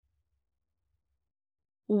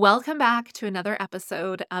Welcome back to another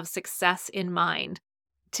episode of Success in Mind.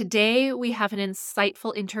 Today, we have an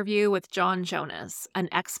insightful interview with John Jonas, an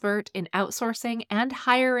expert in outsourcing and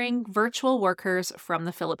hiring virtual workers from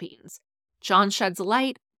the Philippines. John sheds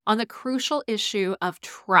light on the crucial issue of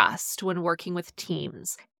trust when working with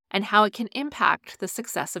teams and how it can impact the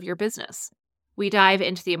success of your business. We dive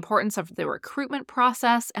into the importance of the recruitment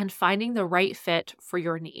process and finding the right fit for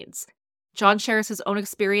your needs. John shares his own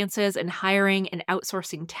experiences in hiring and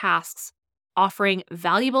outsourcing tasks, offering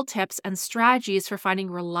valuable tips and strategies for finding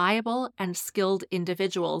reliable and skilled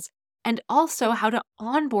individuals, and also how to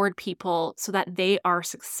onboard people so that they are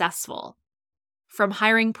successful. From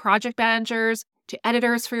hiring project managers to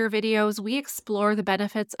editors for your videos, we explore the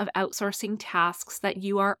benefits of outsourcing tasks that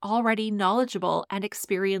you are already knowledgeable and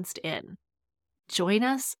experienced in. Join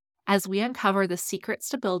us as we uncover the secrets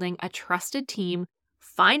to building a trusted team,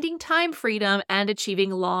 finding time freedom, and achieving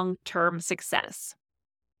long-term success.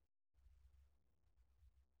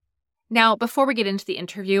 Now, before we get into the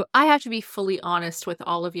interview, I have to be fully honest with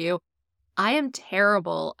all of you. I am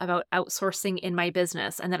terrible about outsourcing in my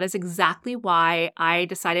business, and that is exactly why I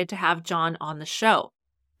decided to have John on the show,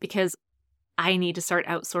 because I need to start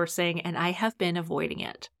outsourcing and I have been avoiding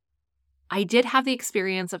it. I did have the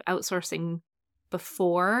experience of outsourcing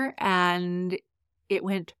before, and it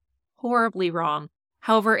went horribly wrong.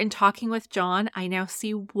 However, in talking with John, I now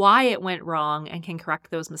see why it went wrong and can correct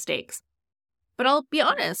those mistakes. But I'll be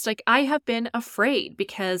honest, I have been afraid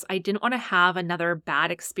because I didn't want to have another bad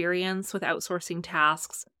experience with outsourcing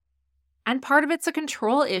tasks. And part of it's a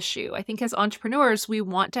control issue. I think as entrepreneurs, we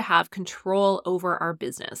want to have control over our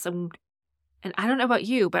business. And I don't know about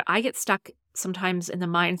you, but I get stuck sometimes in the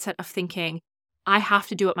mindset of thinking, I have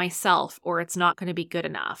to do it myself, or it's not going to be good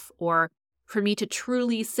enough. Or for me to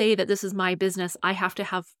truly say that this is my business, I have to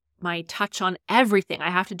have my touch on everything. I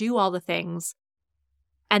have to do all the things.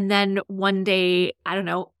 And then one day,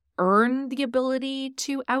 earn the ability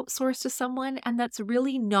to outsource to someone. And that's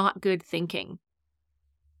really not good thinking.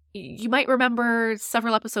 You might remember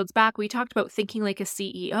several episodes back, we talked about thinking like a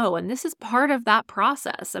CEO. And this is part of that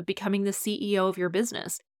process of becoming the CEO of your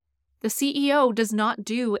business. The CEO does not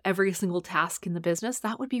do every single task in the business.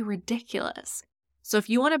 That would be ridiculous. So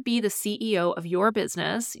if you want to be the CEO of your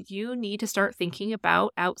business, you need to start thinking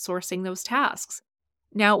about outsourcing those tasks.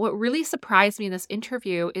 Now, what really surprised me in this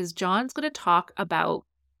interview is John's going to talk about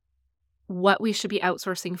what we should be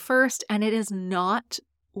outsourcing first, and it is not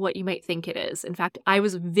what you might think it is. In fact, I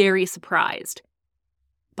was very surprised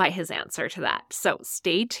by his answer to that. So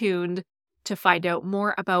stay tuned to find out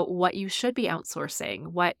more about what you should be outsourcing,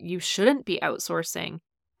 what you shouldn't be outsourcing,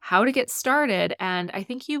 how to get started, and I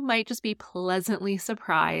think you might just be pleasantly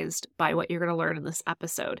surprised by what you're going to learn in this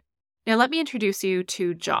episode. Now, let me introduce you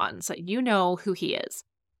to John so you know who he is.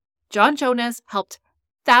 John Jonas helped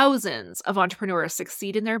thousands of entrepreneurs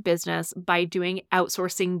succeed in their business by doing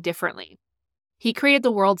outsourcing differently. He created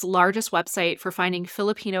the world's largest website for finding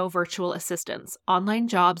Filipino virtual assistants,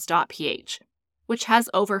 onlinejobs.ph, which has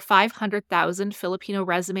over 500,000 Filipino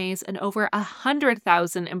resumes and over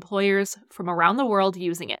 100,000 employers from around the world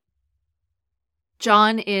using it.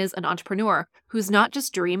 John is an entrepreneur who's not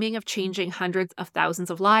just dreaming of changing hundreds of thousands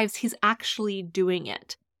of lives, he's actually doing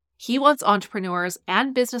it. He wants entrepreneurs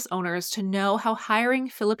and business owners to know how hiring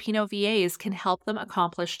Filipino VAs can help them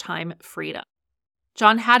accomplish time freedom.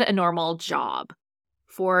 John had a normal job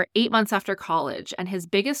for 8 months after college, and his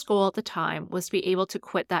biggest goal at the time was to be able to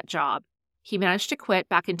quit that job. He managed to quit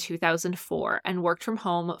back in 2004 and worked from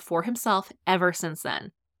home for himself ever since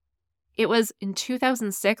then. It was in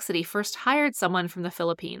 2006 that he first hired someone from the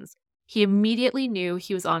Philippines. He immediately knew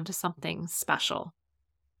he was onto something special.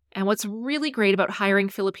 And what's really great about hiring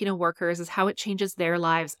Filipino workers is how it changes their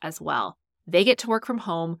lives as well. They get to work from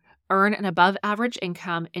home, earn an above-average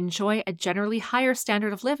income, enjoy a generally higher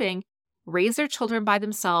standard of living, raise their children by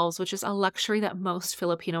themselves, which is a luxury that most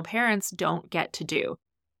Filipino parents don't get to do.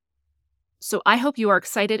 So I hope you are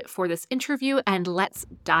excited for this interview, and let's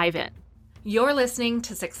dive in. You're listening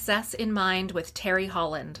to Success in Mind with Terry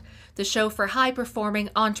Holland, the show for high-performing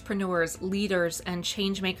entrepreneurs, leaders, and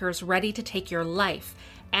changemakers ready to take your life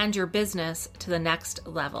and your business to the next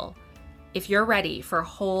level. If you're ready for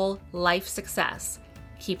whole life success,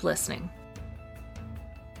 keep listening.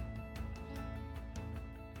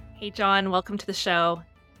 Hey, John, welcome to the show.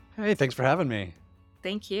 Hey, thanks for having me.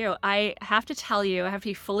 Thank you. I have to tell you, I have to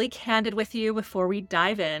be fully candid with you before we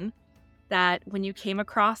dive in, that when you came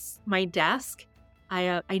across my desk,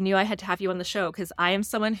 I knew I had to have you on the show because I am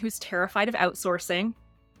someone who's terrified of outsourcing.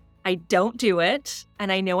 I don't do it,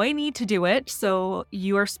 and I know I need to do it. So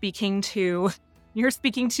you're speaking to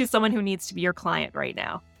someone who needs to be your client right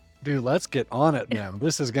now. Dude, let's get on it, man.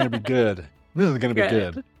 This is going to be good. This is going to be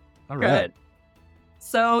good. Good, All right. good.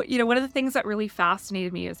 So, one of the things that really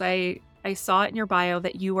fascinated me is I saw it in your bio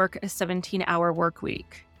that you work a 17-hour work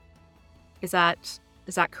week. Is that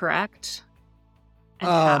correct? And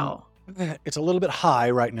Um, how? it's a little bit high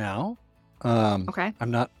right now. Okay.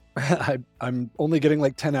 I'm not, I'm only getting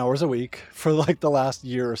like 10 hours a week for like the last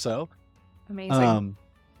year or so. Amazing. Um,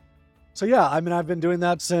 so yeah, I mean, I've been doing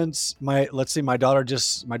that since my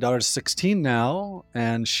daughter's 16 now,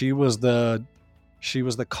 and she was the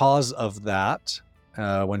cause of that,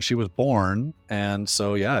 when she was born. And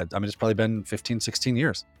so, yeah, I mean, it's probably been 15, 16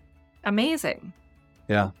 years. Amazing.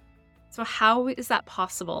 Yeah. So how is that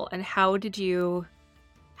possible? And how did you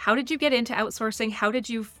get into outsourcing? How did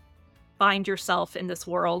you find yourself in this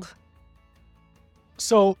world?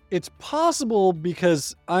 So it's possible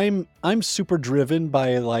because I'm super driven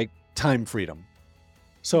by like time freedom.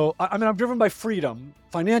 So I mean, I'm driven by freedom,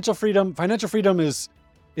 financial freedom.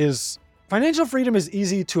 Is financial freedom is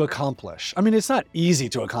easy to accomplish. I mean, it's not easy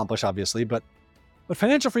to accomplish, obviously, but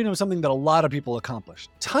financial freedom is something that a lot of people accomplish.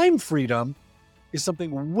 Time freedom is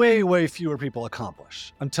something way fewer people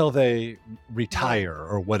accomplish until they Right. retire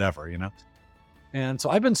or whatever, you know. And so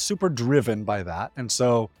I've been super driven by that, and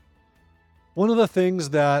so one of the things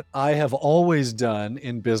that I have always done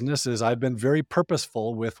in business is I've been very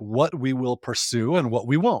purposeful with what we will pursue and what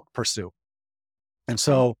we won't pursue. And Okay.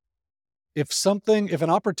 so if an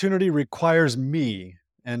opportunity requires me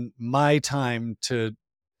and my time to,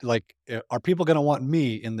 like, are people going to want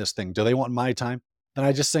me in this thing? Do they want my time? Then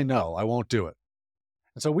I just say, no, I won't do it.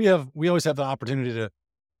 And so we always have the opportunity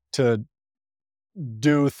to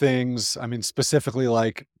do things. I mean, specifically,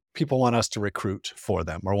 like, people want us to recruit for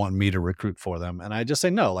them or want me to recruit for them. And I just say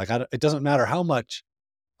no, like, it doesn't matter how much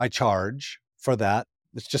I charge for that.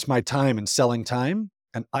 It's just my time and selling time.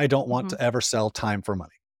 And I don't want Hmm. to ever sell time for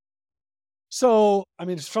money. So, I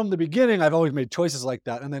mean, from the beginning, I've always made choices like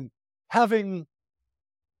that. And then having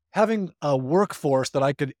a workforce that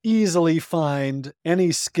I could easily find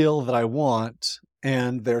any skill that I want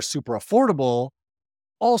and they're super affordable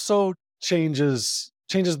also changes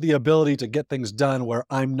the ability to get things done where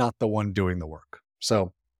I'm not the one doing the work.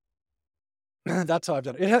 So that's how I've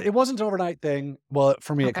done it. It wasn't an overnight thing. Well,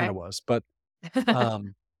 for me, it kind Okay. of was,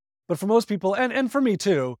 um, but for most people, and for me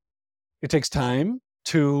too, it takes time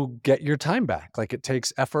to get your time back. Like, it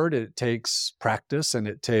takes effort, it takes practice, and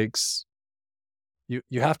it takes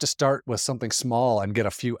you have to start with something small and get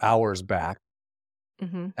a few hours back.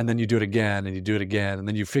 Hmm. And then you do it again and you do it again. And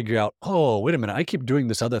then you figure out, oh, wait a minute, I keep doing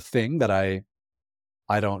this other thing that I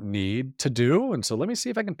don't need to do. And so let me see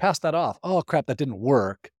if I can pass that off. Oh, crap, that didn't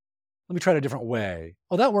work. Let me try it a different way.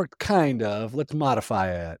 Oh, that worked kind of. Let's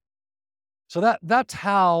modify it. So that's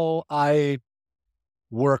how I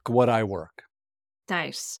work what I work.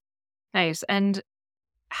 Nice. Nice. And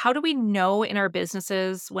how do we know in our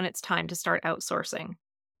businesses when it's time to start outsourcing?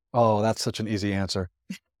 Oh, that's such an easy answer.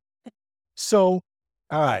 So,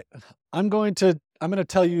 all right, I'm going to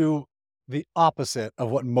tell you the opposite of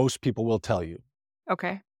what most people will tell you.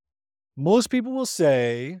 Okay. Most people will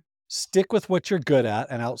say, stick with what you're good at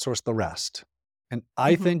and outsource the rest. And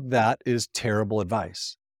I Hmm. think that is terrible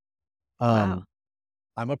advice. Wow. Um,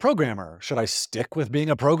 I'm a programmer. Should I stick with being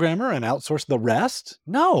a programmer and outsource the rest?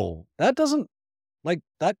 No, that doesn't, like,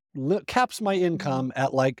 caps my Mhm. income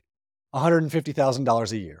at like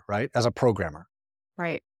 $150,000 a year, right? As a programmer.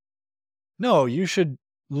 Right. No, you should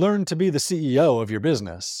learn to be the CEO of your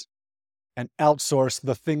business and outsource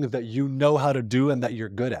the things that you know how to do and that you're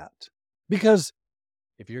good at. Because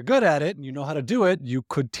if you're good at it and you know how to do it, you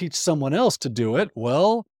could teach someone else to do it.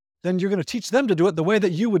 Well, then you're going to teach them to do it the way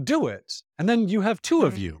that you would do it. And then you have two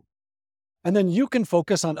of Mm. you. And then you can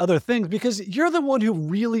focus on other things because you're the one who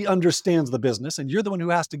really understands the business and you're the one who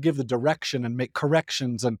has to give the direction and make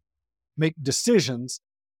corrections and make decisions.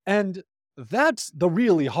 And that's the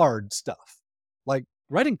really hard stuff. Like,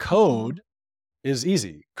 writing Mhm. code is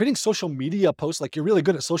easy. Creating social media posts, like, you're really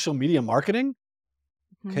good at social media marketing.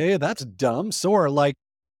 Mhm. Okay, that's dumb. So are like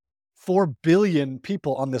 4 billion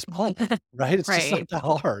people on this planet, right? It's just not Right. that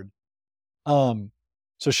hard. Um,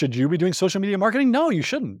 so should you be doing social media marketing? No, you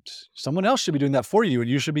shouldn't. Someone else should be doing that for you and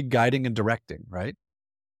you should be guiding and directing, right?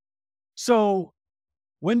 So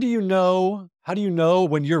how do you know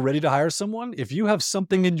when you're ready to hire someone? If you have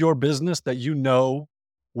something in your business that you know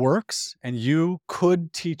works and you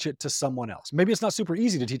could teach it to someone else. Maybe it's not super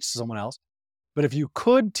easy to teach to someone else, but if you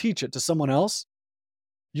could teach it to someone else,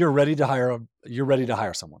 you're ready to hire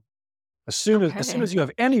someone. As soon Okay. as you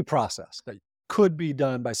have any process that could be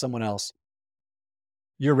done by someone else,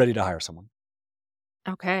 you're ready to hire someone.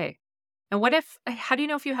 Okay. And how do you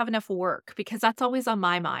know if you have enough work? Because that's always on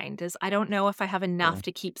my mind is I don't know if I have enough Oh.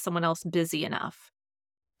 to keep someone else busy enough.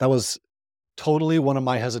 That was totally one of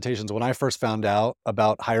my hesitations when I first found out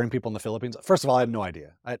about hiring people in the Philippines. First of all, I had no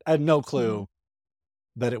idea. I had no Mhm. clue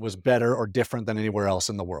that it was better or different than anywhere else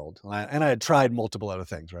in the world. And I had tried multiple other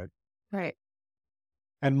things, right? Right.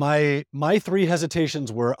 And my three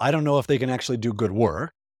hesitations were, I don't know if they can actually do good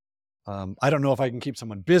work. I don't know if I can keep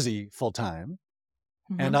someone busy full time,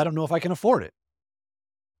 and Mhm. I don't know if I can afford it.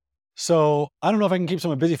 So I don't know if I can keep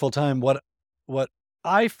someone busy full time. What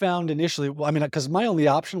I found initially, well, I mean, because my only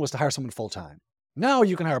option was to hire someone full time. Now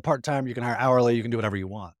you can hire part time, you can hire hourly, you can do whatever you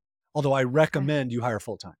want. Although I Okay. recommend you hire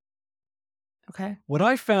full time. Okay. What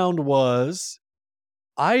I found was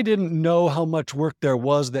I didn't know how much work there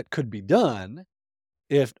was that could be done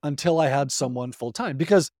if until I had someone full time,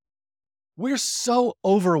 because we're so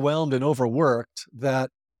overwhelmed and overworked that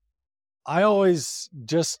I always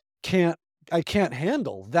just I can't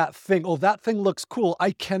handle that thing. Oh, that thing looks cool.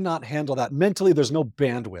 I cannot handle that. Mentally, there's no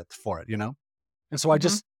bandwidth for it, you know? And so I Mhm.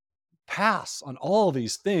 just pass on all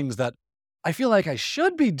these things that I feel like I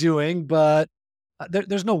should be doing, but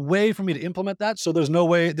there's no way for me to implement that. So there's no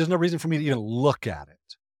reason for me to even look at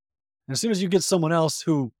it. And as soon as you get someone else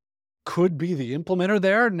who could be the implementer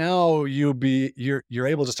there, now you're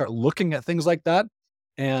able to start looking at things like that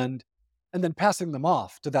and and then passing them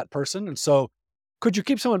off to that person. And so could you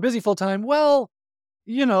keep someone busy full time? Well,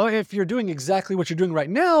 if you're doing exactly what you're doing right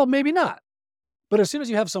now, maybe not. But as soon as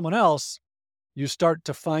you have someone else, you start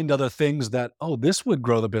to find other things that, oh, this would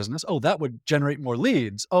grow the business. Oh, that would generate more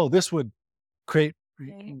leads. Oh, this would create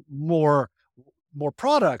Right. more more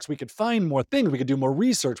products. We could find more things. We could do more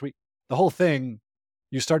research. The whole thing,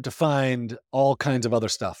 you start to find all kinds of other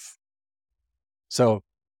stuff. So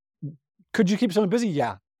could you keep someone busy?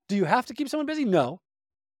 Yeah. Do you have to keep someone busy? No,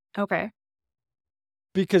 Okay.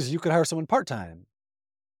 because you could hire someone part-time.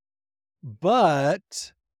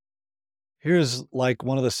 But here's like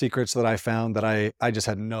one of the secrets that I found that I just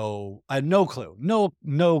I had no clue,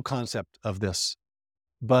 no concept of this.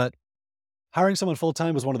 But hiring someone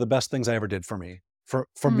full-time was one of the best things I ever did for me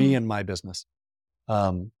Mm. and my business.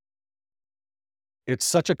 Um, it's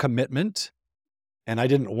such a commitment, and I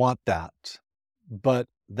didn't want that. But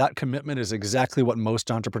that commitment is exactly what most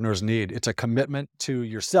entrepreneurs need. It's a commitment to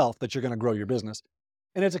yourself that you're going to grow your business.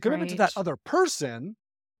 And it's a commitment to that Right. other person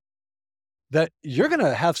that you're going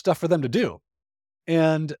to have stuff for them to do.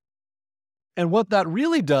 And what that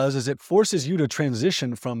really does is it forces you to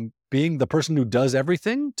transition from being the person who does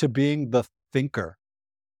everything to being the thinker,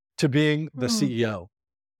 to being the Mm. CEO.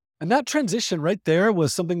 And that transition right there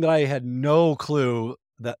was something that I had no clue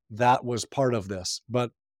that was part of this.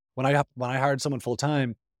 But when I hired someone full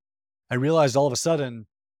time, I realized all of a sudden,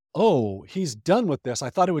 oh, he's done with this. I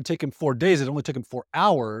thought it would take him 4 days. It only took him 4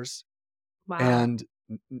 hours. Wow. And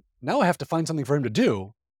now I have to find something for him to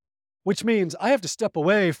do, which means I have to step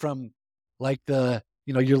away from like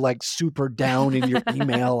you're like super down in your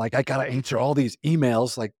email. Like I got to answer all these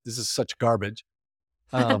emails. Like this is such garbage.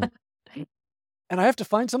 Um, and I have to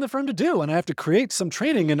find something for him to do. And I have to create some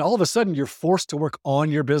training. And all of a sudden you're forced to work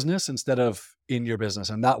on your business instead of in your business.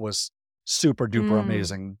 And that was super duper Mm.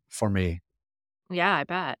 amazing for me. Yeah, I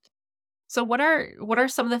bet. So what are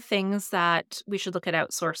some of the things that we should look at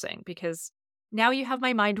outsourcing? Because now you have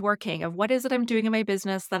my mind working of what is it I'm doing in my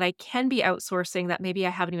business that I can be outsourcing that maybe I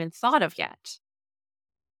haven't even thought of yet.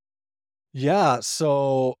 Yeah.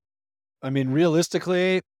 So, I mean,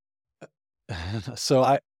 realistically,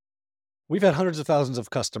 so we've had hundreds of thousands of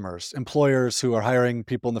customers, employers who are hiring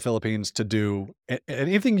people in the Philippines to do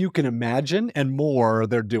anything you can imagine and more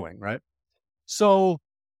they're doing, right? So,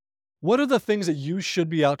 what are the things that you should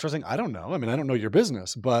be outsourcing? I don't know. I mean, I don't know your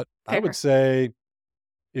business, but I would Fair. say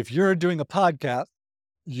if you're doing a podcast,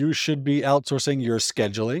 you should be outsourcing your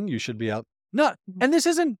scheduling. You should be out not Mhm. and this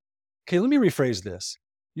isn't okay, let me rephrase this.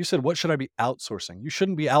 You said, what should I be outsourcing? You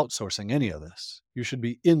shouldn't be outsourcing any of this. You should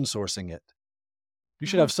be insourcing it. You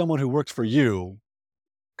should have Mhm. someone who works for you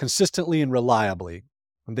consistently and reliably.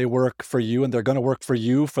 And they work for you and they're going to work for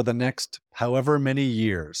you for the next however many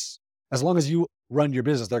years. As long as you run your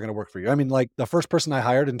business, they're going to work for you. I mean, like the first person I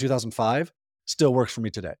hired in 2005 still works for me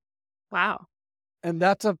today. Wow. And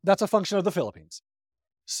that's a function of the Philippines.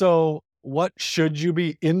 So, what should you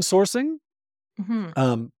be insourcing? Mhm.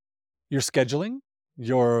 Um, your scheduling,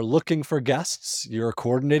 you're looking for guests, you're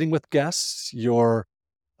coordinating with guests, you're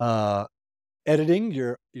uh, editing,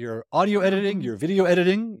 your audio editing, Mhm. your video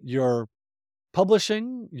editing, your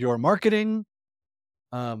publishing, your marketing.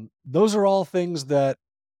 Those are all things that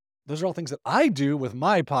I do with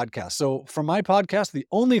my podcast. So for my podcast, the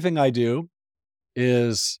only thing I do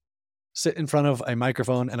is sit in front of a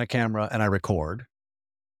microphone and a camera and I record,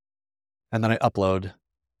 and then I upload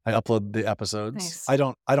the episodes. Nice. I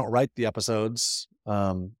don't write the episodes.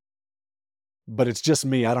 But it's just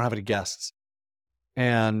me. I don't have any guests.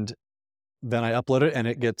 And then I upload it and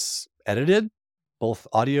it gets edited, both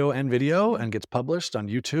audio and video, and gets published on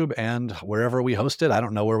YouTube and wherever we host it. I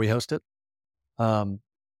don't know where we host it.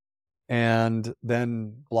 And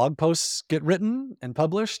then blog posts get written and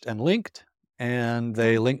published and linked, and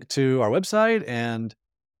they link to our website. And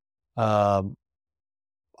I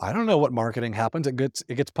don't know what marketing happens. It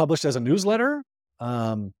gets published as a newsletter.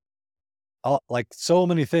 Like so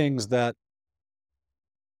many things that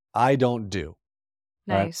I don't do.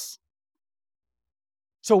 Right. Nice.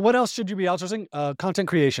 So what else should you be outsourcing? Content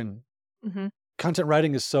creation. Mm-hmm. Content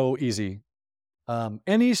writing is so easy.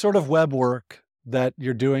 Any sort of web work that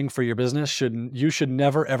you're doing for your business you should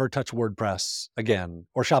never ever touch WordPress again,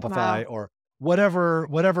 or Shopify, or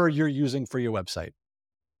whatever you're using for your website.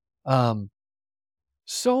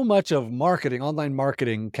 So much of marketing, online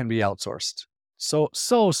marketing, can be outsourced.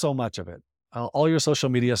 So much of it. All your social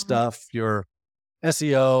media stuff, your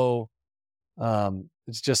SEO.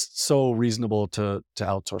 It's just so reasonable to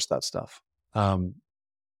outsource that stuff.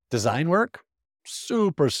 Design work,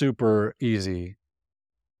 super easy.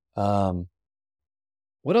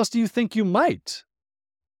 What else do you think you might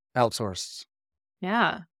outsource?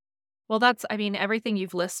 Yeah. Well, everything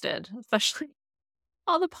you've listed, especially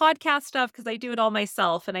all the podcast stuff, because I do it all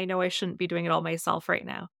myself and I know I shouldn't be doing it all myself right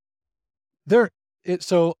now.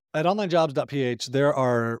 So at onlinejobs.ph, there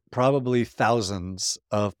are probably thousands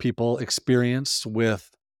of people experienced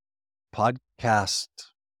with podcast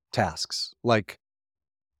tasks. Like,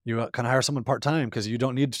 you can hire someone part-time because you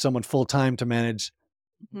don't need someone full-time to manage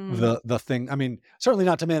the thing. I mean, certainly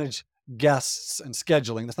not to manage guests and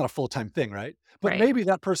scheduling. That's not a full-time thing, right? But maybe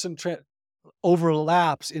that person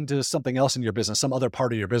overlaps into something else in your business, some other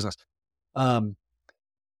part of your business. But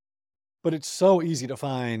it's so easy to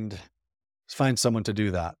find someone to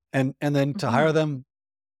do that, and then to hire them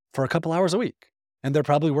for a couple hours a week. And they're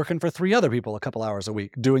probably working for 3 other people a couple hours a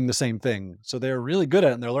week doing the same thing. So they're really good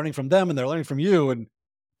at it, and they're learning from them, and they're learning from you, and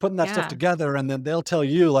putting that stuff together. And then they'll tell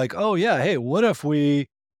you, like, oh yeah, hey, what if we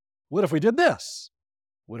did this?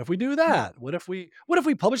 What if we do that? What if we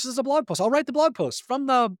publish this as a blog post? I'll write the blog post from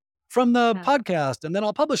the podcast, and then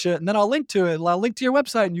I'll publish it, and then I'll link to it. I'll link to your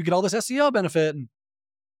website, and you get all this SEO benefit. And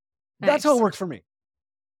that's how it works for me.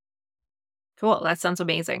 Cool. That sounds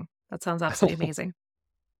amazing. That sounds absolutely amazing.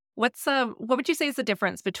 What would you say is the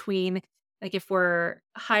difference between, like, if we're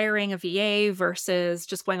hiring a VA versus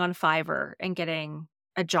just going on Fiverr and getting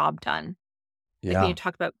a job done? Like when you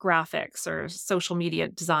talk about graphics or social media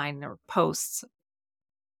design or posts.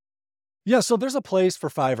 Yeah. So there's a place for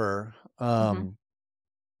Fiverr.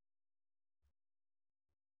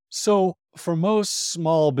 So for most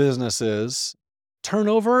small businesses,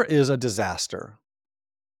 turnover is a disaster.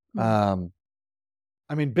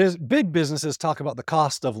 I mean, big businesses talk about the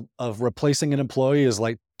cost of replacing an employee is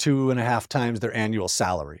like 2.5 times their annual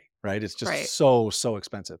salary, right? It's just so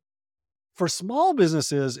expensive. For small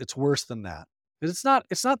businesses, it's worse than that. It's not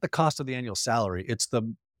the cost of the annual salary. It's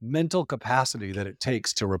the mental capacity that it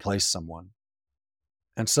takes to replace someone.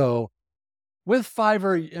 And so with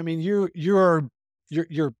Fiverr, I mean,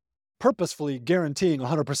 you're purposefully guaranteeing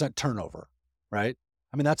 100% turnover, right?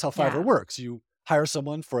 I mean, that's how Fiverr works. You hire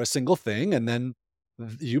someone for a single thing, and then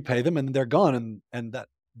you pay them, and they're gone, and that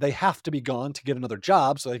they have to be gone to get another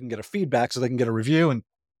job, so they can get a feedback, so they can get a review,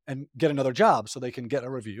 and get another job, so they can get a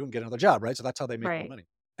review and get another job, right? So that's how they make more money.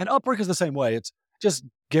 And Upwork is the same way. It's just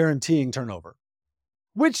guaranteeing turnover,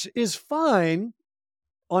 which is fine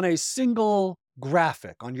on a single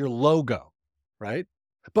graphic, on your logo, right?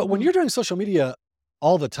 But when you're doing social media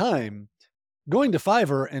all the time, going to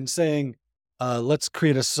Fiverr and saying, let's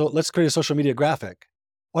create a social media graphic.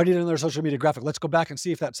 Oh, I need another social media graphic. Let's go back and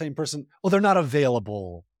see if that same person, they're not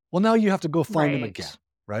available. Well, now you have to go find them again,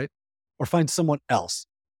 right? Or find someone else.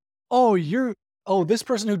 This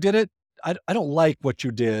person who did it, I don't like what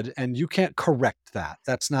you did, and you can't correct that.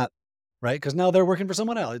 That's not right, because now they're working for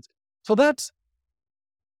someone else. So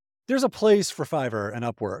there's a place for Fiverr and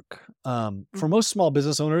Upwork. For most small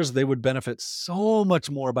business owners, they would benefit so much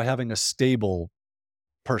more by having a stable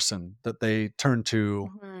person that they turn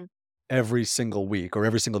to every single week or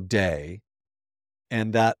every single day.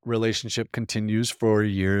 And that relationship continues for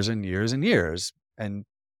years and years and years. And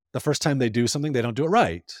the first time they do something, they don't do it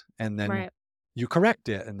right. And then you correct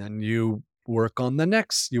it. And then you work on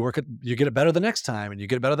you get it better the next time, and you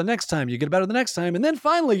get it better the next time, you get it better the next time. And then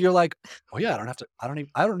finally you're like, oh yeah, I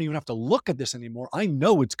don't even have to look at this anymore. I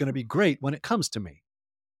know it's going to be great when it comes to me.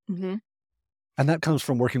 And And that comes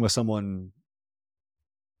from working with someone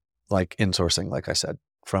like insourcing, like I said,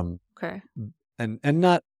 from, Okay. and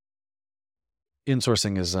not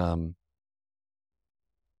insourcing is,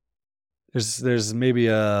 there's maybe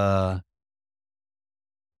an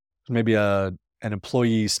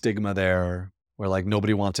employee stigma there where like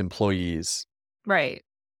nobody wants employees. Right.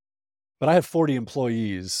 But I have 40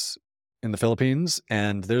 employees in the Philippines,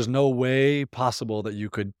 and there's no way possible that you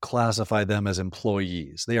could classify them as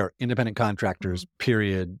employees. They are independent contractors, Mhm.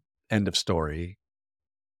 period, end of story.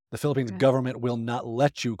 The Philippines Okay. government will not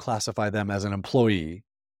let you classify them as an employee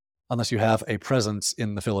unless you have a presence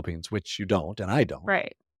in the Philippines, which you don't, and I don't.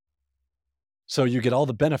 Right. So you get all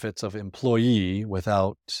the benefits of employee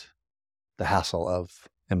without the hassle of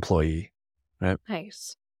employee, right?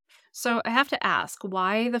 Nice. So I have to ask,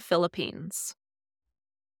 why the Philippines?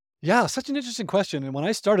 Yeah, such an interesting question. And when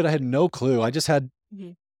I started, I had no clue.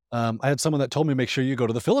 Mhm. I had someone that told me, make sure you go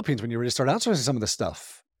to the Philippines when you're ready to start outsourcing some of this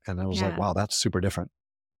stuff. And I was like, Yeah. wow, that's super different.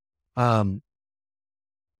 Um,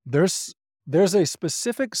 there's there's a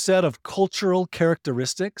specific set of cultural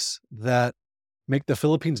characteristics that make the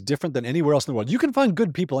Philippines different than anywhere else in the world. You can find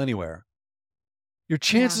good people anywhere. Your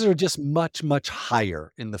Yeah. chances are just much, much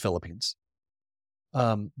higher in the Philippines.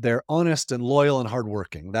 They're honest and loyal and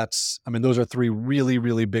hardworking. Those are three really,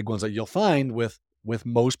 really big ones that you'll find with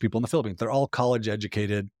most people in the Philippines. They're all college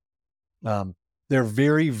educated. Um, they're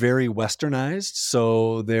very, very westernized.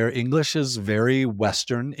 So their English is very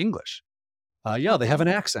Western English. Yeah, they have Okay.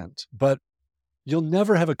 an accent, but you'll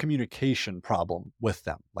never have a communication problem with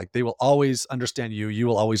them. Like they will always understand you. You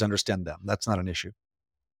will always understand them. That's not an issue.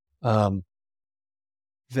 Um,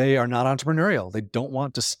 they are not entrepreneurial. They don't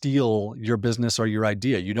want to steal your business or your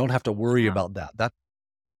idea. You don't have to worry Yeah. about that.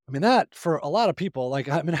 That for a lot of people, like,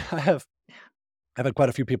 I've had quite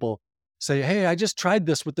a few people say, "Hey, I just tried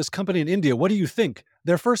this with this company in India. What do you think?"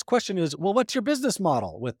 Their first question is, "Well, what's your business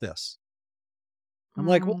model with this?" I'm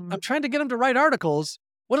like, "Well, I'm Mm, trying to get them to write articles.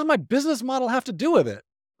 What does my business model have to do with it?"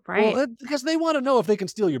 Well, right. because they want to know if they can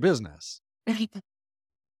steal your business.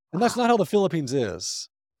 And that's Wow. not how the Philippines is.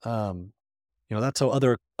 Um, that's how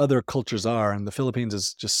other cultures are, and the Philippines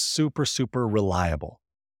is just super, super reliable.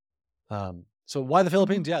 So why the Mhm.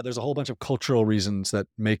 Philippines? Yeah, there's a whole bunch of cultural reasons that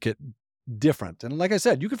make it different. And like I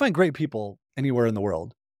said, you can find great people anywhere in the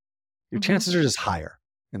world. Your Mhm. chances are just higher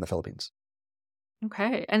in the Philippines.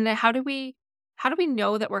 Okay. And then how do we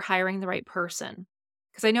know that we're hiring the right person?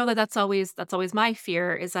 Because I know that that's always my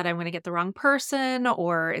fear is that I'm going to get the wrong person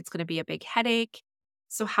or it's going to be a big headache.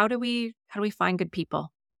 So how do we find good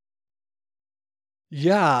people?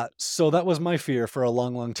 Yeah, so that was my fear for a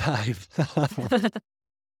long, long time.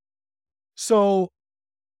 So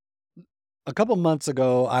a couple months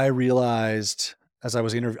ago, I realized as I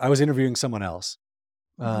was interviewing someone else,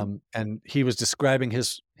 Mhm. and he was describing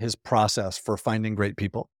his process for finding great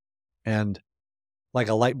people, and like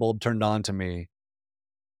a light bulb turned on to me.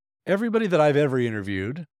 Everybody that I've ever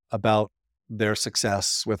interviewed about their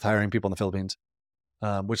success with hiring people in the Philippines,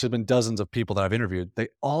 which have been dozens of people that I've interviewed, they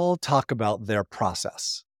all talk about their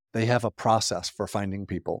process. They have a process for finding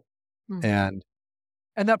people, Mm,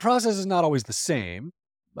 and that process is not always the same.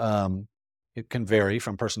 Um, it can vary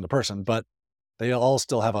from person to person, but they all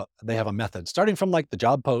still have a method, starting from like the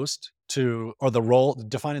job post to or the role,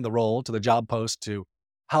 defining the role to the job post to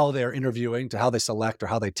how they're interviewing to how they select or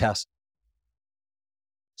how they test.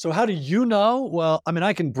 So how do you know? Well,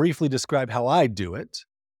 I can briefly describe how I do it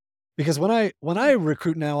because when I mm.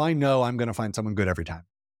 recruit now, I know I'm going to find someone good every time.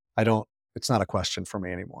 I don't It's not a question for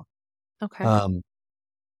me anymore. Okay. Um,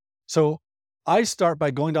 so I start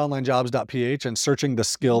by going to onlinejobs.ph and searching the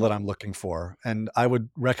skill Mhm. that I'm looking for. And I would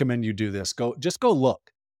recommend you do this. Go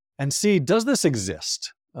look and see, does this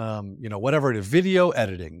exist? Whatever it is, video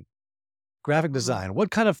editing, graphic Mhm. design.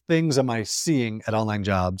 What kind of things am I seeing at online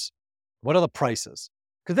jobs? What are the prices?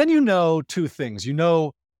 Because then you know two things.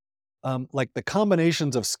 Like the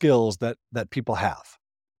combinations of skills that people have,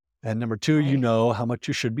 and number two, you Right. know how much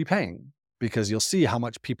you should be paying because you'll see how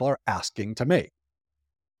much people are asking to make,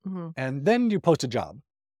 Mhm. and then you post a job.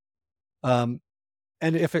 Um,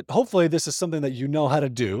 and if it, hopefully, this is something that you know how to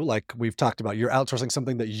do, like we've talked about, you're outsourcing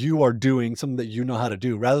something that you are doing, something that you know how to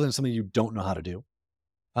do, rather than something you don't know how to do.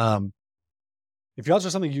 Um, If you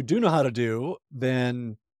outsource something you do know how to do,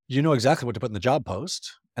 then you know exactly what to put in the job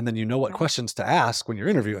post, and then you know what Right. questions to ask when you're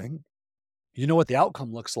interviewing. You know what the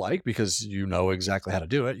outcome looks like because you know exactly how to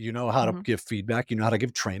do it. You know how to Mhm. give feedback. You know how to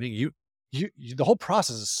give training. The whole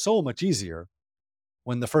process is so much easier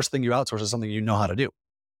when the first thing you outsource is something you know how to do.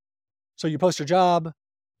 So you post your job,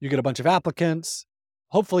 you get a bunch of applicants.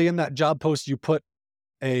 Hopefully, in that job post, you put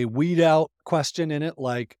a weed out question in it,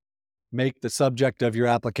 like make the subject of your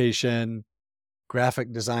application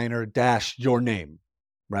graphic designer dash your name,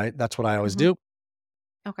 right? That's what I always Mhm. do.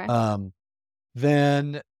 Okay.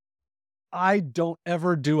 Then I don't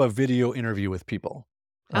ever do a video interview with people.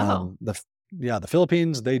 Oh. The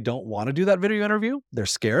Philippines, they don't want to do that video interview. They're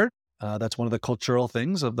scared. That's one of the cultural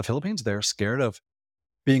things of the Philippines. They're scared of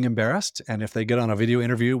being embarrassed. And if they get on a video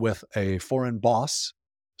interview with a foreign boss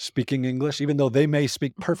speaking English, even though they may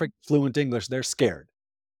speak Mhm. perfect, fluent English, they're scared.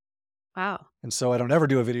 Wow. And so I don't ever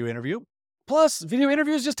do a video interview. Plus, video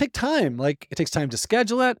interviews just take time. Like it takes time to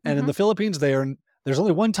schedule it. And in Mhm. the Philippines, there's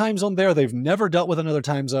only one time zone there. They've never dealt with another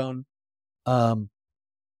time zone. Um,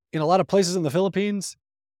 in a lot of places in the Philippines,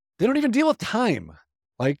 they don't even deal with time.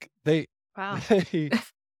 Like Wow. they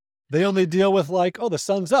they only deal with like, oh, the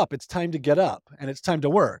sun's up, it's time to get up and it's time to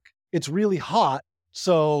work. It's really hot,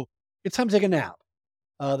 so it's time to take a nap.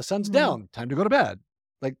 The sun's Mhm. down, time to go to bed.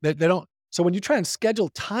 Like they don't. So when you try and schedule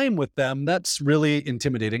time with them, that's really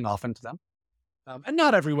intimidating often to them. And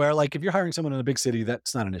not everywhere. Like if you're hiring someone in a big city,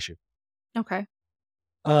 that's not an issue. Okay.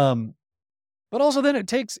 Um, but also then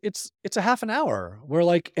it's a half an hour where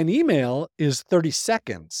like an email is 30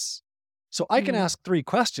 seconds. So I can Mm. ask 3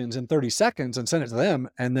 questions in 30 seconds and send it to them.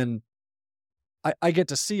 And then I get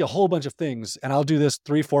to see a whole bunch of things. And I'll do this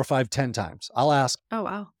 3, 4, 5, 10 times. I'll ask Oh,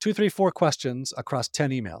 wow. 2, 3, 4 questions across 10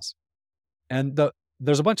 emails. And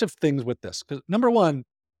there's a bunch of things with this. 'Cause number one,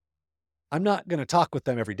 I'm not going to talk with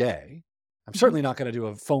them every day. I'm Mhm. certainly not going to do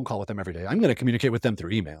a phone call with them every day. I'm going to communicate with them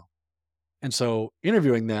through email. And so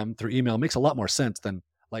interviewing them through email makes a lot more sense than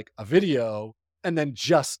like a video and then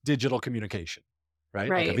just digital communication, right?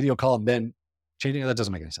 Like a Right. video call and then changing it. That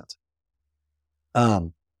doesn't make any sense.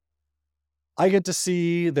 Um, I get to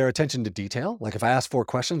see their attention to detail. Like if I ask 4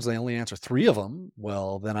 questions, they only answer 3 of them.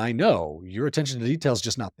 Well, then I know your attention to detail is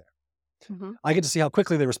just not there. Mhm. I get to see how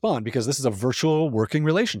quickly they respond because this is a virtual working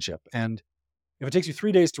relationship. And if it takes you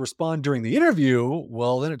 3 days to respond during the interview,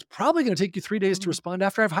 well, then it's probably going to take you 3 days to Mhm. respond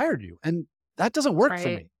after I've hired you. And that doesn't work for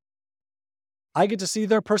Right. me. I get to see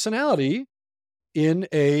their personality in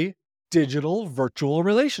a digital virtual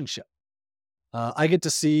relationship. I get to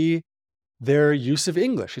see their use of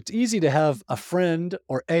English. It's easy to have a Mhm. friend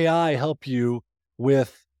or AI help you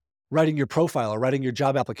with writing your profile or writing your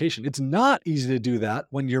job application. It's not easy to do that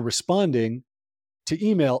when you're responding to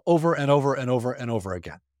email over and over and over and over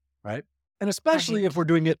again, right? And especially if Right. we're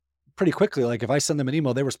doing it pretty quickly, like if I send them an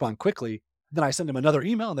email, they respond quickly, then I send them another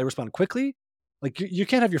email and they respond quickly. Like you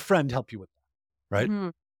can't have your friend help you with that, right?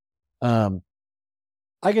 Mhm. Um,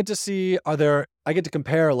 I get to see, I get to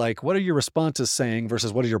compare like, what are your responses saying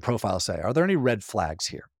versus what does your profile say? Are there any red flags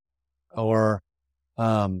here? Or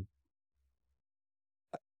um,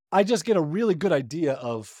 I just get a really good idea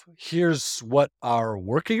of here's what our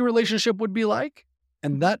working relationship would be like.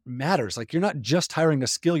 And Mhm. that matters. Like you're not just hiring a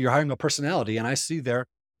skill, you're hiring a personality. And I see their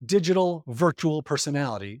digital virtual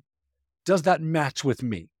personality. Does that match with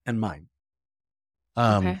me and mine?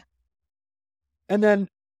 Um, Okay. and then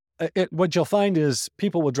what you'll find is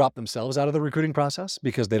people will drop themselves out of the recruiting process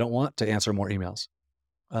because they don't want to answer more emails.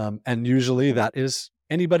 And usually Okay. that is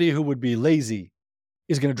anybody who would be lazy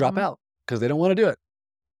is going to drop Mhm. out because they don't want to do it.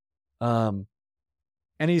 Um,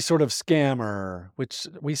 any sort of scammer, which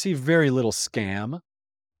we see very little scam,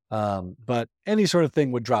 but any sort of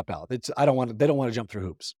thing would drop out. They don't want to jump through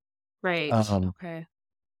hoops. Right. Um, Okay.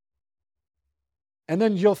 and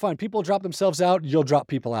then you'll find people drop themselves out. You'll drop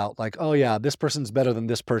people out like, oh yeah, this person's better than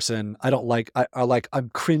this person. I don't like, I like, I'm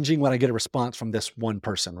cringing when I get a response from this one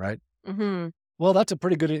person, right? Mhm. Well, that's a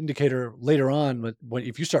pretty good indicator later on. When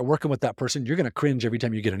if you start working with that person, you're going to cringe every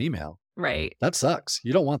time you get an email. Right. That sucks.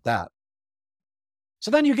 You don't want that. So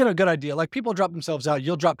then you get a good idea. Like people drop themselves out,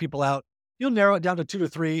 you'll drop people out. You'll narrow it down to 2 to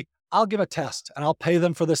 3. I'll give a test and I'll pay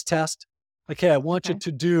them for this test. Like, hey, I want you Okay.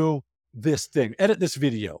 to do this thing. Edit this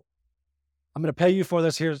video. I'm going to pay you for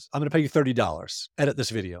this. I'm going to pay you $30. Edit this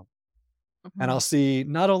video. And I'll Mhm. see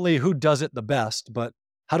not only who does it the best, but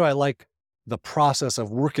how do I like the process of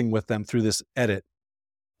working with them through this edit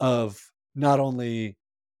of not only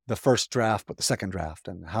the first draft, but the second draft.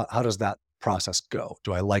 And how does that process go?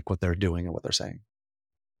 Do I like what they're doing and what they're saying?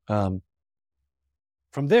 Um,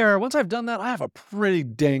 From there, once I've done that, I have a pretty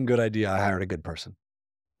dang good idea I hired a good person.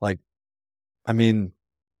 Like, I mean,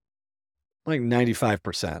 like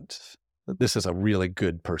 95% that this is a really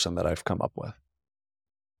good person that I've come up with.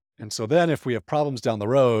 And so then if we have problems down the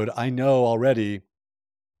road, I know already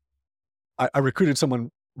I recruited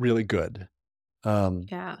someone really good. Um,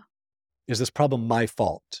 Yeah. is this problem my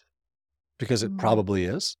fault? Because it Mhm. probably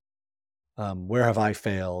is. Where have I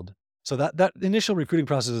failed? So that initial recruiting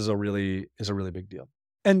process is a really big deal.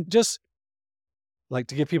 And just like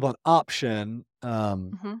to give people an option,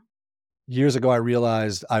 Mhm. years ago, I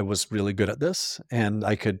realized I was really good at this and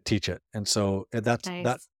I could teach it. And so that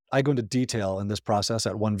Nice. I go into detail in this process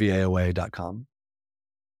at onevaoa.com.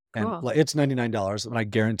 And Cool. it's $99, and I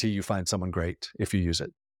guarantee you find someone great if you use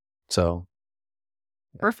it. So,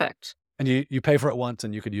 yeah. Perfect. And you pay for it once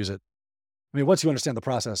and you could use it. I mean, once you understand the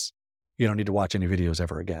process, you don't need to watch any videos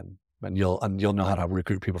ever again. And you'll know how to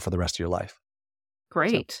recruit people for the rest of your life.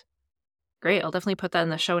 Great. Great. I'll definitely put that in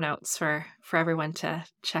the show notes for everyone to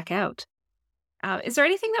check out. Is there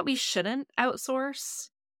anything that we shouldn't outsource?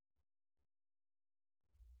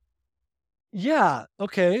 Yeah.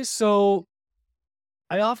 Okay. So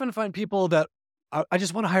I often find people that I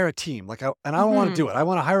just want to hire a team. Like, I don't want to do it. I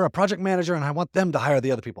want to hire a project manager and I want them to hire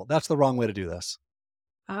the other people. That's the wrong way to do this.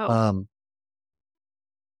 Oh.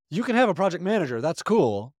 You can have a project manager. That's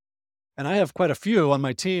cool. And I have quite a few on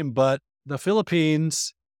my team, but the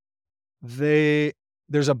Philippines, there's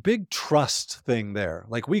a big trust thing there.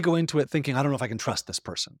 Like, we go into it thinking, I don't know if I can trust this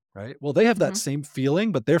person, right? Well, they have that same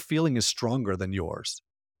feeling, but their feeling is stronger than yours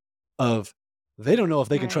of they don't know if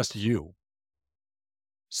they can trust you.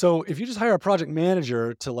 So if you just hire a project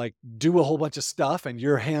manager to like do a whole bunch of stuff and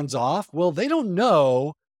you're hands off, well, they don't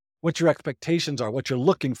know what your expectations are, what you're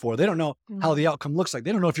looking for. They don't know how the outcome looks like.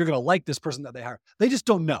 They don't know if you're going to like this person that they hire. They just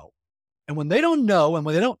don't know. And when they don't know, and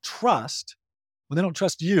when they don't trust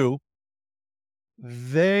you,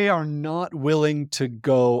 they are not willing to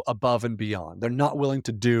go above and beyond. They're not willing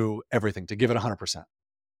to do everything, to give it 100%.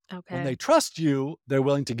 Okay. When they trust you, they're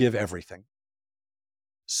willing to give everything.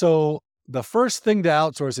 So the first thing to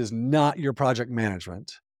outsource is not your project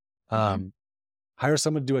management. Hire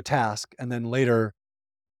someone to do a task and then later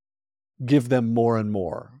give them more and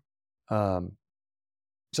more. So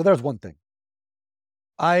there's one thing.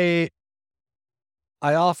 I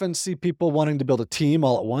often see people wanting to build a team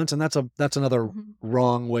all at once, and that's another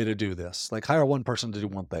wrong way to do this. Like, hire one person to do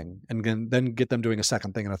one thing and then get them doing a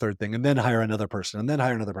second thing and a third thing, and then hire another person and then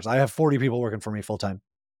hire another person. I have 40 people working for me full time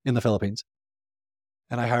in the Philippines.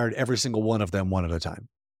 And I hired every single one of them one at a time.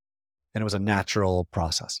 And it was a natural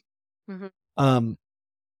process. I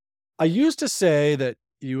used to say that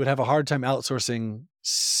you would have a hard time outsourcing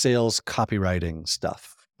sales copywriting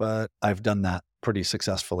stuff, but I've done that pretty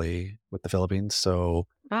successfully with the Philippines. So,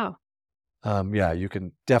 yeah, you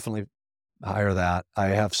can definitely hire that. I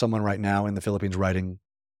have someone right now in the Philippines writing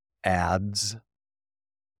ads.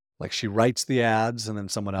 Like, she writes the ads and then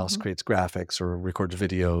someone else creates graphics or records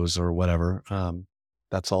videos or whatever.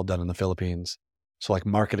 That's all done in the Philippines. So like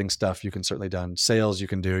marketing stuff, you can certainly done. Sales you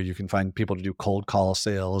can do. You can find people to do cold call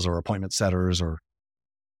sales or appointment setters or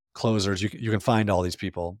closers. You can find all these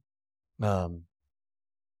people. Yeah,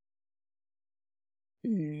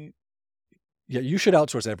 you should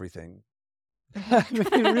outsource everything.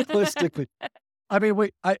 Realistically. I mean,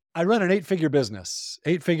 I run an 8-figure business,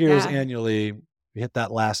 8 figures annually. We hit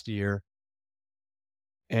that last year.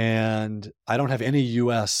 And I don't have any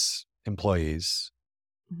US employees.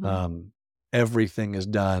 Everything is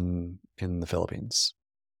done in the Philippines.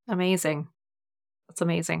 Amazing. That's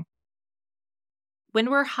amazing. When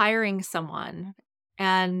we're hiring someone,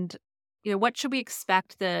 and what should we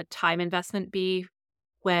expect the time investment be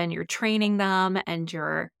when you're training them and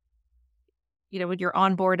when you're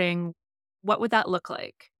onboarding? What would that look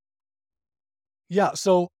like? Yeah.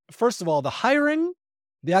 So first of all, the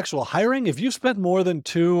actual hiring, if you've spent more than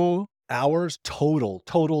 2 hours total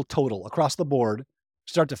across the board,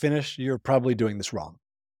 start to finish, you're probably doing this wrong.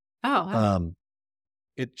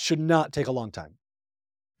 It should not take a long time.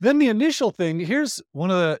 Then the initial thing,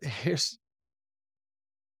 all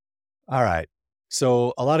right.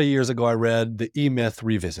 So a lot of years ago, I read the E-Myth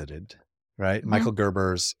Revisited, right? Michael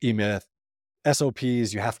Gerber's E-Myth,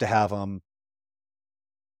 SOPs, you have to have them.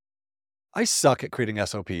 I suck at creating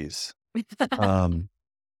SOPs. And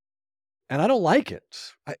I don't like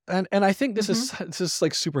it. And I think this is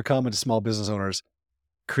like super common to small business owners,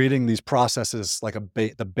 creating these processes like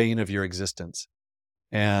the bane of your existence.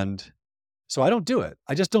 And so I don't do it.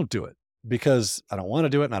 I just don't do it because I don't want to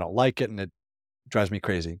do it and I don't like it and it drives me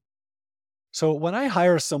crazy. So when I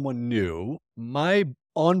hire someone new, my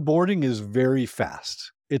onboarding is very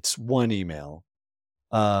fast. It's one email.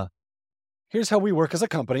 Here's how we work as a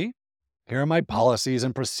company. Here are my policies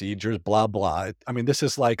and procedures, blah, blah. I mean, this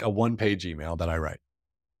is like a 1-page email that I write.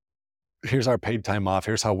 Here's our paid time off.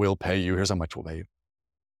 Here's how we'll pay you. Here's how much we'll pay you.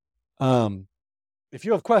 If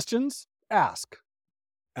you have questions, ask.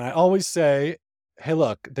 And I always say, hey,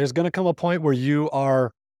 look, there's going to come a point where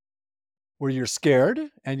you're scared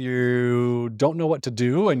and you don't know what to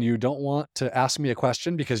do and you don't want to ask me a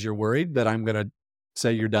question because you're worried that I'm going to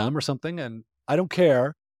say you're dumb or something. And I don't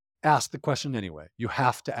care. Ask the question anyway. You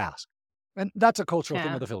have to ask. And that's a cultural thing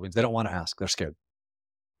Yeah. of the Philippines. They don't want to ask. They're scared.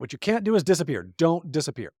 What you can't do is disappear. Don't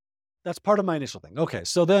disappear. That's part of my initial thing. Okay,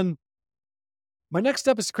 so then my next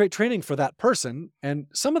step is to create training for that person. And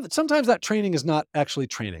sometimes that training is not actually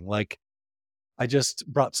training. Like I just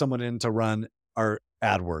brought someone in to run our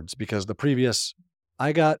AdWords because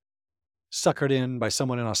I got suckered in by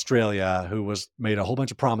someone in Australia who was made a whole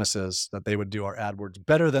bunch of promises that they would do our AdWords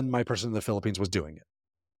better than my person in the Philippines was doing it.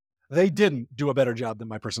 They didn't do a better job than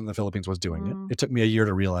my person in the Philippines was doing it. It took me a year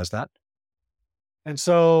to realize that. And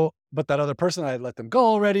so, but that other person, I had let them go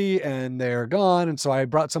already and they're gone. And so I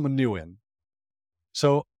brought someone new in.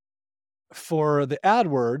 So for the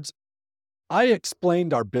AdWords, I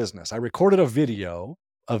explained our business. I recorded a video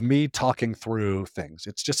of me talking through things.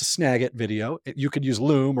 It's just a Snagit video. You could use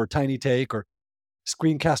Loom or Tiny Take or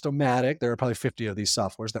Screencast-O-Matic. There are probably 50 of these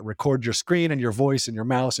softwares that record your screen and your voice and your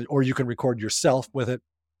mouse, or you can record yourself with it.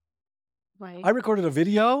 Right. I recorded a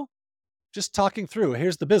video just talking through,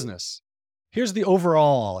 here's the business. Here's the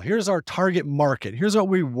overall. Here's our target market. Here's what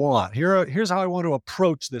we want. Here's how I want to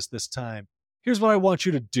approach this time. Here's what I want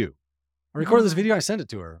you to do. I recorded this video. I sent it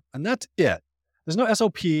to her, and that's it. There's no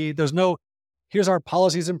SOP. There's no, here's our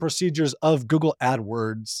policies and procedures of Google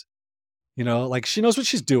AdWords. Like she knows what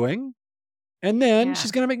she's doing. And then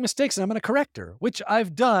she's going to make mistakes and I'm going to correct her, which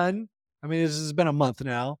I've done. I mean, this has been a month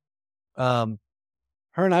now.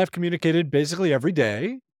 Her and I have communicated basically every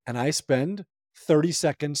day, and I spend 30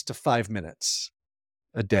 seconds to 5 minutes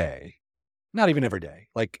a day. Not even every day,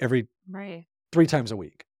 like every 3 times a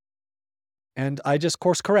week. And I just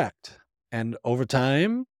course correct. And over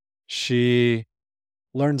time, she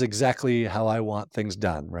learns exactly how I want things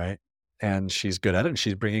done, right? And she's good at it, and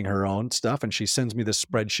she's bringing her own stuff, and she sends me this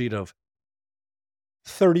spreadsheet of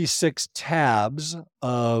 36 tabs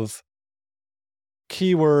of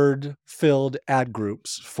keyword-filled ad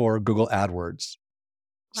groups for Google AdWords,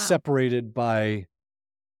 separated by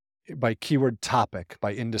keyword topic,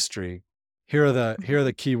 by industry. Here are the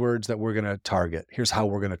keywords that we're going to target. Here's how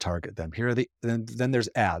we're going to target them. Then there's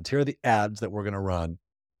ads. Here are the ads that we're going to run.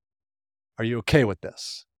 Are you okay with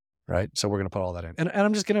this? Right? So we're going to put all that in. And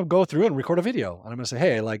I'm just going to go through and record a video. And I'm going to say,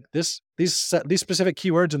 hey, like these specific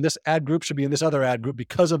keywords in this ad group should be in this other ad group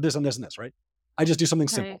because of this and this and this, right? I just do something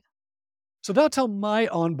simple. So that's how my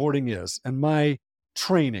onboarding is and my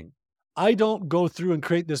training. I don't go through and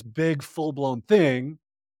create this big full-blown thing.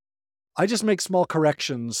 I just make small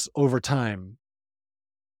corrections over time.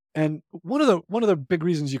 And one of the big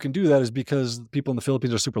reasons you can do that is because people in the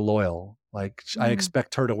Philippines are super loyal. Like I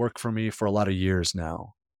expect her to work for me for a lot of years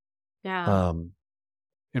now. Yeah.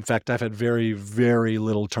 In fact, I've had very, very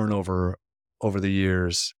little turnover over the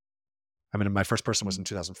years. I mean, my first person was in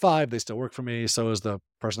 2005. They still work for me. So is the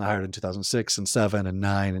person I hired in 2006 and 7 and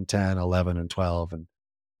 9 and 10, 11 and 12. And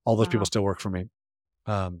all those people still work for me.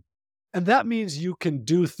 And that means you can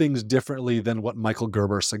do things differently than what Michael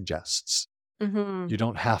Gerber suggests. You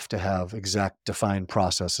don't have to have exact defined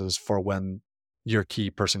processes for when your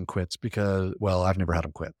key person quits because, well, I've never had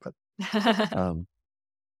them quit, but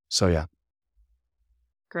so yeah.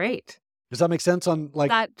 Great. Does that make sense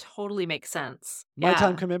that totally makes sense. My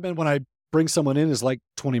time commitment when I bring someone in is like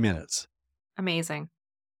 20 minutes. Amazing.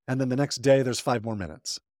 And then the next day there's 5 more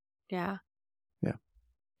minutes. Yeah. Yeah.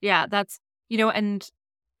 Yeah. That's,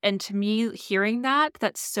 and to me, hearing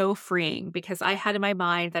that's so freeing because I had in my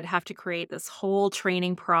mind that I have to create this whole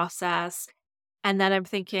training process. And then I'm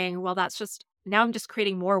thinking, well, now I'm just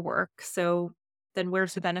creating more work. So then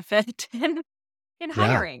where's the benefit in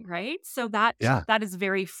hiring, right? So that is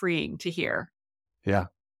very freeing to hear. Yeah.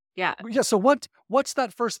 Yeah. Yeah. So what's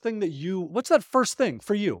that first thing what's that first thing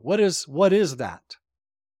for you? What is that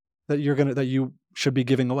that you should be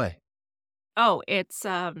giving away? Oh, it's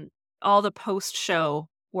all the post-show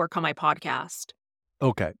work on my podcast.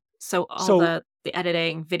 Okay. So the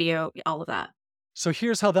editing, video, all of that. So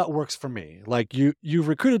here's how that works for me. Like you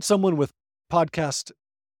recruited someone with podcast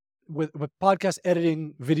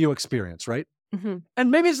editing, video experience, right?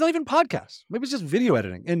 And maybe it's not even podcasts. Maybe it's just video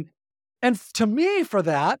editing. And to me, for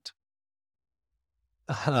that,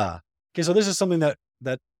 okay, so this is something that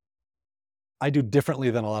I do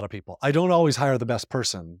differently than a lot of people. I don't always hire the best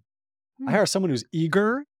person. I hire someone who's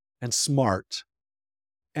eager and smart.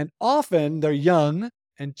 And often they're young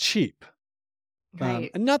and cheap.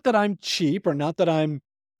 Right. And not that I'm cheap or not that I'm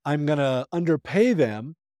going to underpay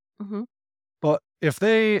them. But if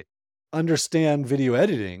they understand video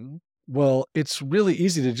editing, well, it's really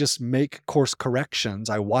easy to just make course corrections.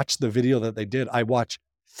 I watch the video that they did. I watch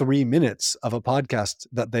 3 minutes of a podcast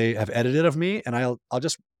that they have edited of me, and I'll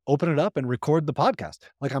just open it up and record the podcast.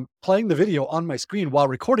 Like I'm playing the video on my screen while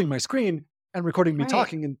recording my screen and recording me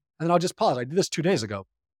talking, and then I'll just pause. I did this 2 days ago.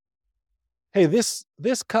 hey, this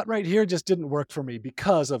cut right here just didn't work for me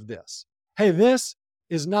because of this. Hey, this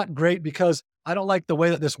is not great because I don't like the way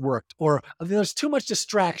that this worked, or there's too much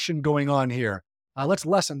distraction going on here. Let's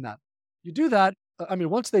lessen that. You do that. I mean,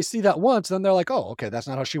 once they see that once, then they're like, oh, okay, that's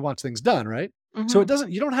not how she wants things done, right? So Hmm.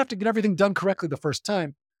 you don't have to get everything done correctly the first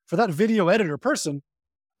time. For that video editor person,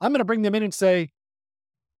 I'm going to bring them in and say,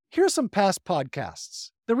 here's some past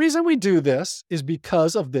podcasts. The reason we do this is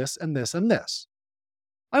because of this and this and this.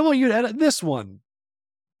 I want you to edit this one.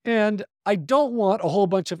 And I don't want a whole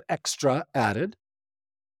bunch of extra added.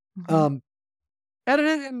 Hmm. Edit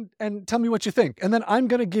it and tell me what you think. And then I'm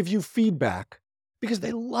going to give you feedback because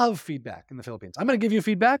they love feedback in the Philippines. I'm going to give you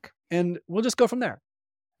feedback and we'll just go from there.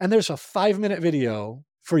 And there's a 5-minute video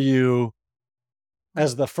for you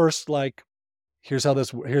as the first, like, here's the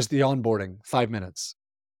onboarding, 5 minutes.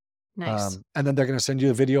 Nice. And then they're going to send you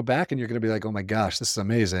the video back and you're going to be like, oh my gosh, this is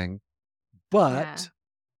amazing. Yeah. But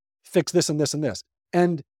fix this and this and this.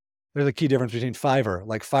 And there's a key difference between Fiverr.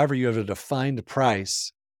 Like Fiverr, you have a defined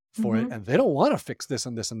price for it, Hmm. and they don't want to fix this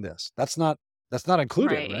and this and this. That's not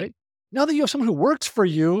included, Right. right? Now that you have someone who works for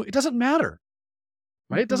you, it doesn't matter,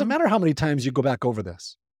 right? It doesn't Hmm. matter how many times you go back over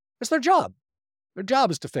this. It's their job. Their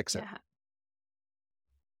job is to fix it. Yeah.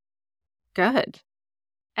 Good.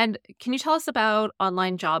 And can you tell us about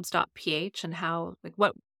onlinejobs.ph and how, like,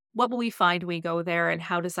 what will we find when we go there and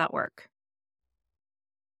how does that work?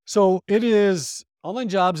 So it is Online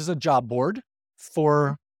Jobs is a job board Mhm.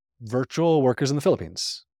 for virtual workers in the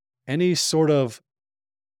Philippines. Any sort of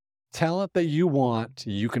talent that you want,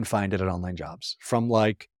 you can find it at Online Jobs. From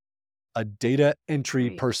like a data entry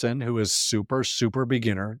Great. person who is super, super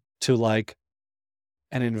beginner to like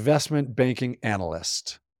an investment banking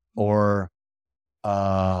analyst or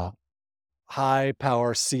a high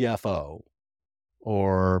power CFO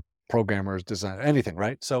or programmers, design, anything,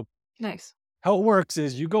 right? So Nice. how it works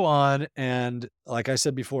is you go on and, like I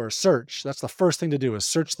said before, search. That's the first thing to do is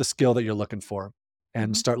search the skill that you're looking for and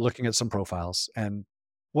Hmm. start looking at some profiles. And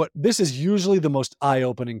what this is usually the most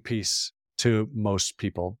eye-opening piece to most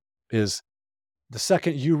people is the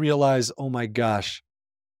second you realize, oh my gosh,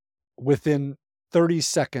 within 30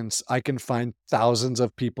 seconds, I can find thousands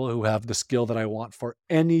of people who have the skill that I want for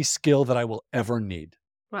any skill that I will ever need.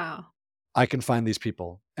 Wow. I can find these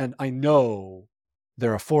people and I know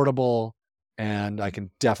they're affordable and I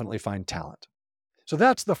can definitely find talent. So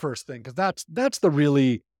that's the first thing, because that's the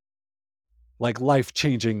really like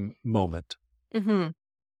life-changing moment. Hmm.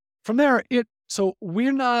 From there,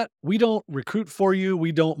 we don't recruit for you,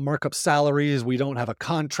 we don't mark up salaries, we don't have a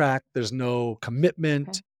contract, there's no Okay.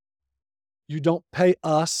 commitment. You don't pay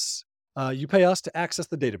us. You pay us to access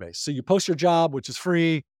the database. So you post your job, which is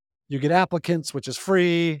free. You get applicants, which is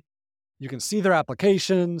free. You can see their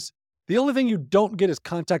applications. The only thing you don't get is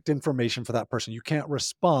contact information for that person. You can't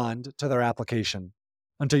respond to their application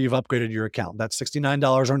until you've upgraded your account. That's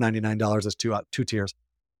 $69 or $99. That's two tiers.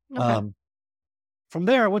 Okay. Um, from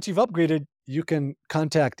there, once you've upgraded, you can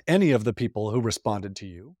contact any of the people who responded to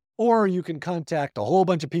you, or you can contact a whole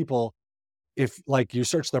bunch of people. If like you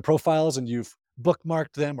search their profiles and you've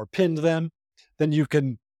bookmarked them or pinned them, then you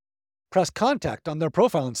can press contact on their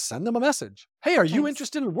profile and send them a message. Hey, are you Nice.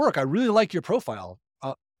 interested in work? I really like your profile.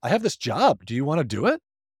 I have this job. Do you want to do it?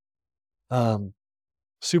 Um,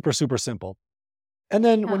 Super, super simple. And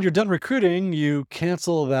then when Yeah. you're done recruiting, you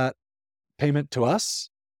cancel that payment to us.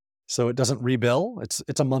 So it doesn't rebill.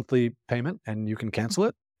 It's a monthly payment and you can cancel Mhm.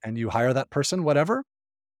 it and you hire that person, whatever,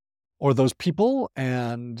 or those people,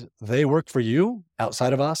 and they work for you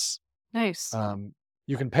outside of us. Nice. Um,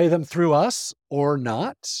 you can pay them through us or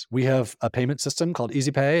not. We have a payment system called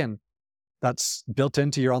Easy Pay, and that's built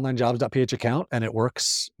into your onlinejobs.ph account, and it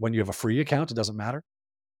works when you have a free account. It doesn't matter.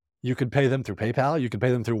 You can pay them through PayPal. You can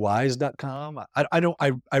pay them through wise.com.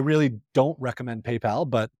 I really don't recommend PayPal,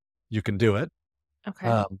 but you can do it. Okay.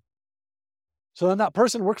 Um, so then that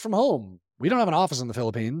person works from home. We don't have an office in the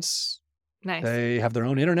Philippines. Nice. They have their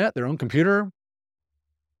own internet, their own computer.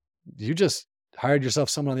 You just hired yourself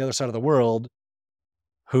someone on the other side of the world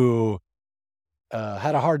who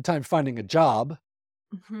had a hard time finding a job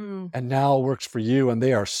Hmm. and now works for you, and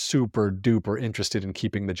they are super duper interested in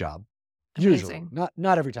keeping the job. Usually, Amazing.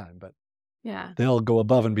 not every time, but Yeah. they'll go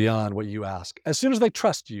above and beyond what you ask as soon as they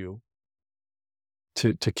trust you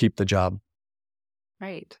to keep the job.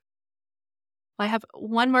 Right. Well, I have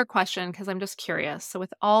one more question because I'm just curious. So,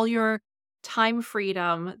 with all your time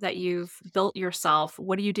freedom that you've built yourself,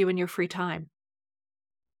 what do you do in your free time?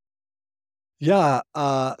 Yeah.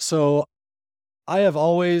 So I have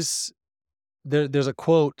always there's a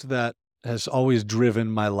quote that has always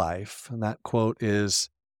driven my life, and that quote is,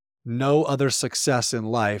 "No other success in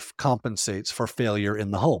life compensates for failure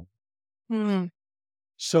in the home." Mm,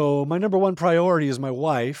 So my number one priority is my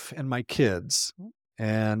wife and my kids.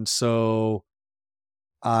 And so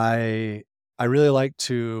I I really like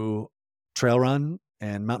to trail run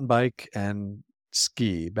and mountain bike and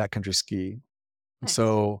ski, backcountry ski. And nice.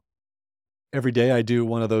 so every day I do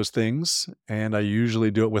one of those things, and I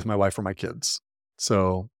usually do it with my wife or my kids.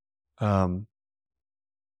 So um,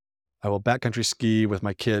 I will backcountry ski with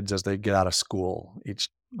my kids as they get out of school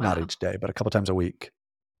not Wow. each day, but a couple times a week.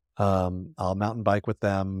 I'll mountain bike with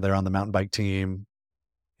them. They're on the mountain bike team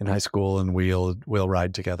in high school, and we'll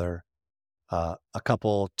ride together. A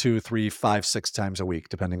couple, 2, 3, 5, 6 times a week,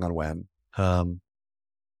 depending on when. Um,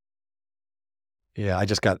 yeah,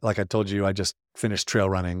 like I told you, I just finished trail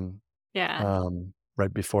running Yeah.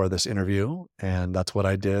 right before this interview, and that's what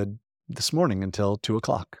I did this morning until 2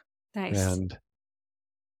 o'clock. Nice. And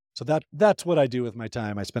so that's what I do with my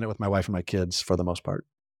time. I spend it with my wife and my kids for the most part.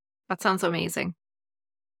 That sounds amazing.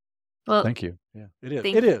 Well, Thank you. Yeah, it is.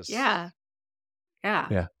 thank It is. yeah. Yeah.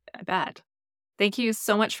 Yeah. I bet. Thank you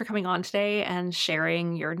so much for coming on today and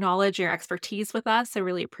sharing your knowledge, your expertise with us. I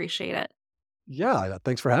really appreciate it. Yeah.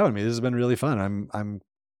 Thanks for having me. This has been really fun. I'm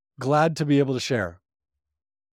glad to be able to share.